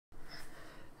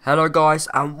Hello guys,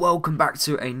 and welcome back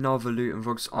to another Luton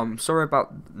vlog. I'm sorry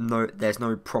about there's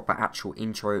no proper actual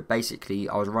intro. Basically,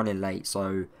 I was running late,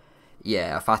 so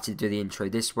yeah, I've had to do the intro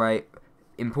this way.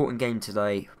 Important game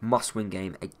today, must-win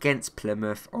game against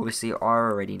Plymouth. Obviously, I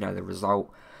already know the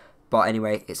result, but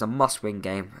anyway, it's a must-win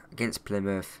game against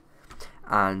Plymouth,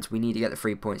 and we need to get the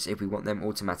 3 points if we want them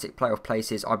automatic playoff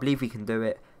places. I believe we can do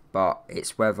it, but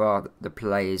it's whether the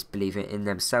players believe in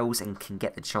themselves and can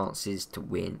get the chances to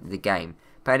win the game.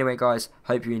 But anyway guys,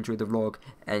 hope you enjoyed the vlog,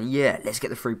 and yeah, let's get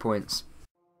the 3 points.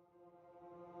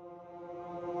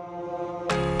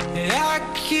 I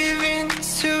give in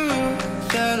to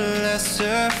the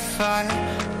lesser fight.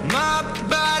 My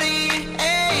body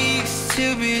aches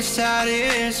to be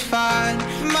satisfied.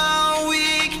 My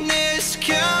weakness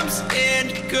comes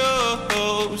and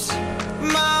goes.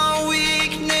 My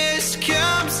weakness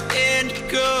comes and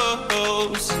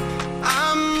goes.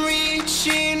 I'm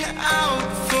reaching out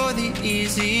for the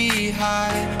easy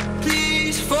high.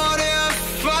 Please fortify.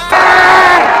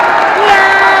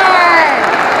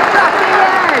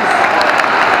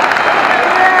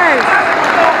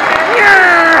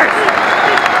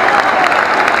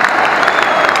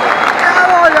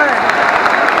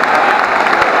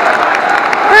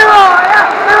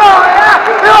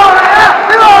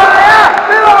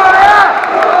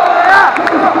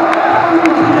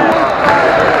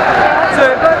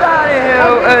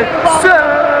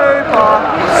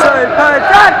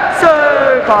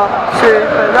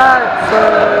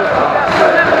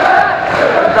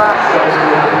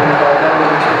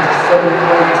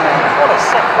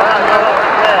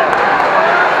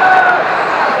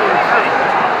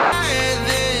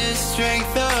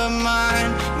 Strength of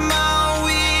mine, my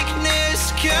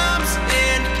weakness comes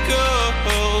and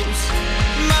goes.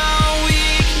 My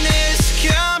weakness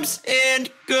comes and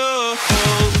goes.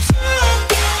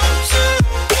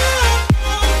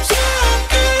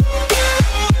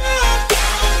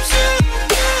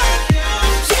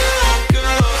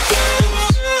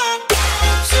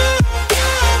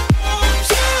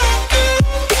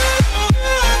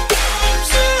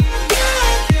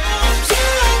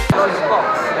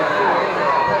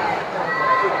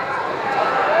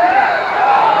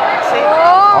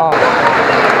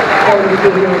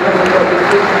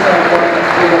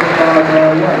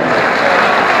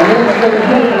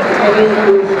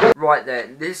 Right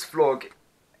then, this vlog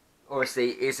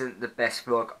obviously isn't the best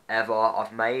vlog ever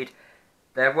I've made.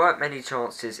 There weren't many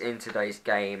chances in today's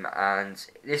game, and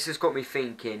this has got me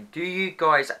thinking, do you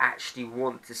guys actually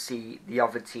want to see the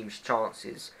other team's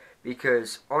chances?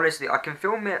 Because honestly, I can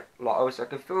film it, like obviously I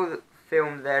can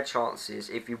film their chances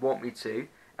if you want me to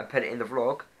and put it in the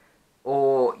vlog,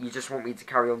 or you just want me to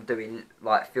carry on doing,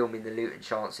 like, filming the Luton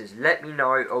chances. Let me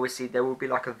know. Obviously there will be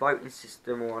like a voting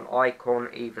system or an icon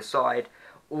either side,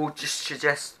 or just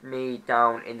suggest me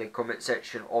down in the comment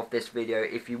section of this video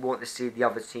if you want to see the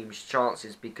other team's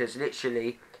chances, because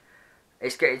literally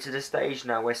it's getting to the stage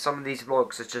now where some of these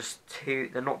vlogs are just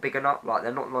they're not big enough, like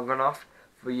they're not long enough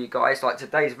for you guys. Like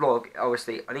today's vlog,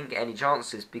 obviously I didn't get any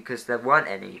chances because there weren't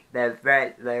any. There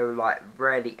were like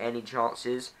rarely any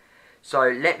chances. So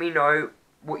let me know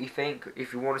what you think,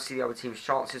 if you want to see the other team's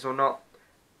chances or not.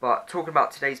 But talking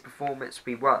about today's performance,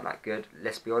 we weren't that good,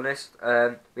 let's be honest.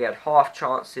 We had half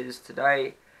chances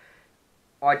today.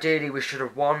 Ideally we should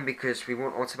have won because we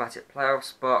want automatic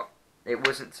playoffs, but it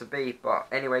wasn't to be. But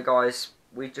anyway guys,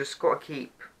 we just got to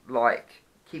keep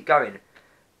going.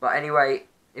 But anyway,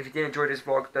 if you did enjoy this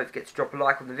vlog, don't forget to drop a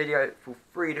like on the video. Feel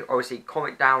free to obviously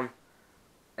comment down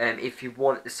if you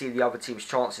want to see the other team's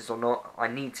chances or not. I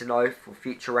need to know for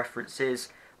future references.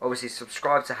 Obviously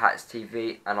subscribe to Hats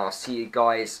TV, and I'll see you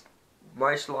guys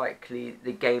most likely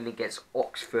the game against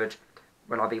Oxford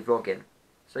when I be vlogging.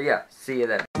 So yeah, see you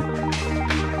then.